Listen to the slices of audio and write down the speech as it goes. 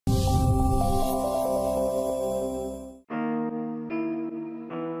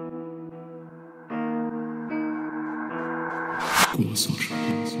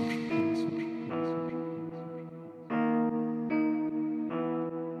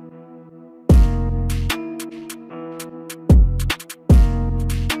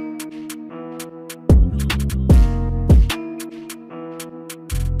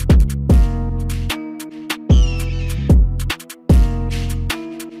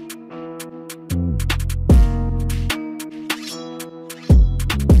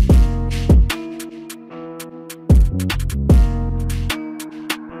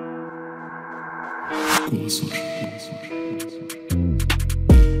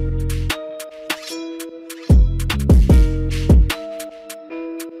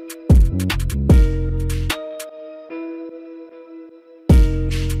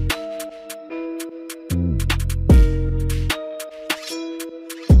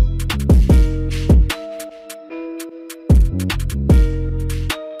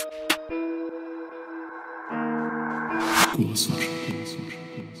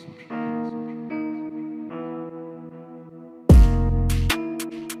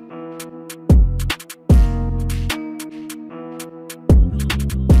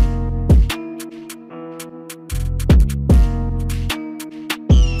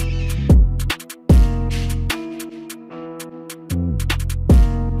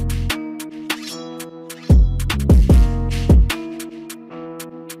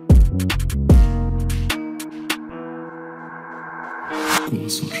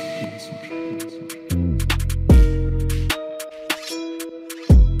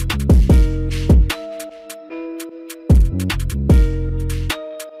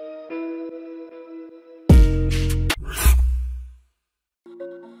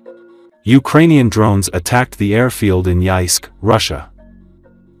Ukrainian drones attacked the airfield in Yeisk, Russia.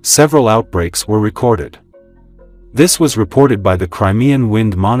 Several outbreaks were recorded. This was reported by the Crimean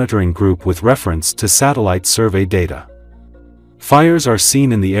Wind Monitoring Group with reference to satellite survey data. Fires are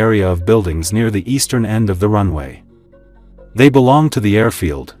seen in the area of buildings near the eastern end of the runway. They belong to the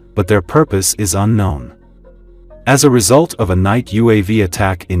airfield, but their purpose is unknown. As a result of a night UAV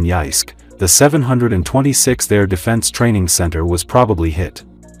attack in Yeisk, the 726th Air Defense Training Center was probably hit.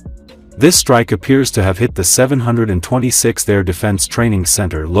 This strike appears to have hit the 726th Air Defense Training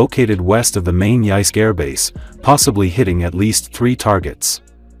Center located west of the main Yeisk airbase, possibly hitting at least 3 targets.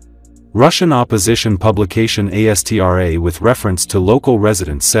 Russian opposition publication ASTRA with reference to local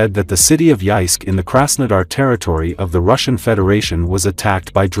residents said that the city of Yeisk in the Krasnodar territory of the Russian Federation was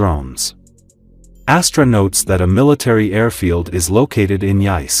attacked by drones. Astra notes that a military airfield is located in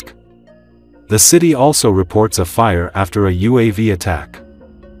Yeisk. The city also reports a fire after a UAV attack.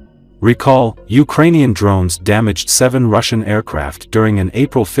 Recall, Ukrainian drones damaged 7 Russian aircraft during an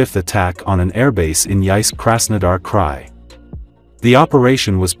April 5 attack on an airbase in Yeisk Krasnodar Krai. The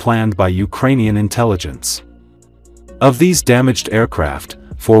operation was planned by Ukrainian intelligence. Of these damaged aircraft,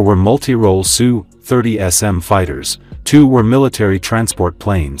 4 were multi-role Su-30SM fighters, 2 were military transport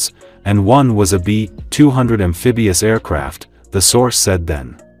planes, and 1 was a B-200 amphibious aircraft, the source said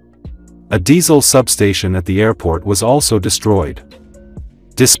then. A diesel substation at the airport was also destroyed.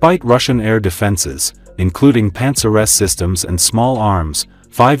 Despite Russian air defenses, including Panzer-S systems and small arms,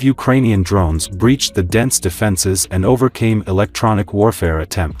 5 Ukrainian drones breached the dense defenses and overcame electronic warfare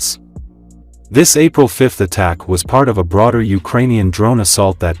attempts. This April 5 attack was part of a broader Ukrainian drone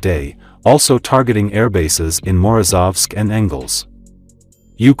assault that day, also targeting airbases in Morozovsk and Engels.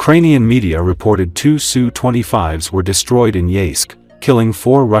 Ukrainian media reported 2 Su-25s were destroyed in Yeisk, killing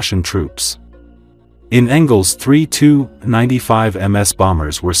 4 Russian troops. In Engels, 3 Tu-95 MS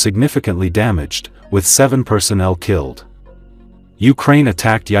bombers were significantly damaged, with 7 personnel killed. Ukraine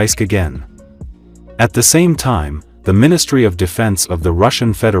attacked Yeisk again. At the same time, the Ministry of Defense of the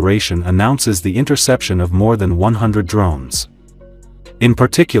Russian Federation announces the interception of more than 100 drones. In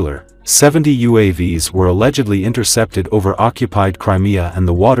particular, 70 UAVs were allegedly intercepted over occupied Crimea and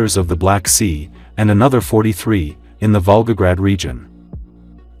the waters of the Black Sea, and another 43, in the Volgograd region.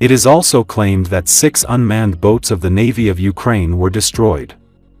 It is also claimed that 6 unmanned boats of the Navy of Ukraine were destroyed.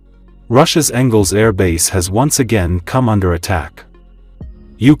 Russia's Engels air base has once again come under attack.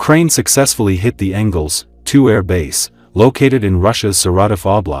 Ukraine successfully hit the Engels, 2 air base, located in Russia's Saratov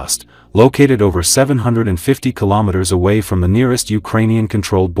Oblast, located over 750 kilometers away from the nearest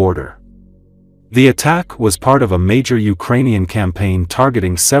Ukrainian-controlled border. The attack was part of a major Ukrainian campaign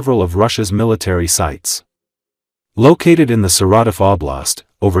targeting several of Russia's military sites. Located in the Saratov Oblast,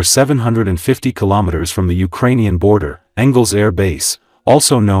 over 750 kilometers from the Ukrainian border, Engels Air Base,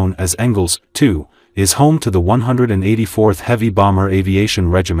 also known as Engels, 2, is home to the 184th Heavy Bomber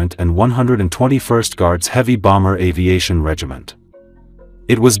Aviation Regiment and 121st Guards Heavy Bomber Aviation Regiment.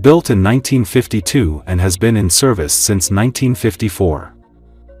 It was built in 1952 and has been in service since 1954.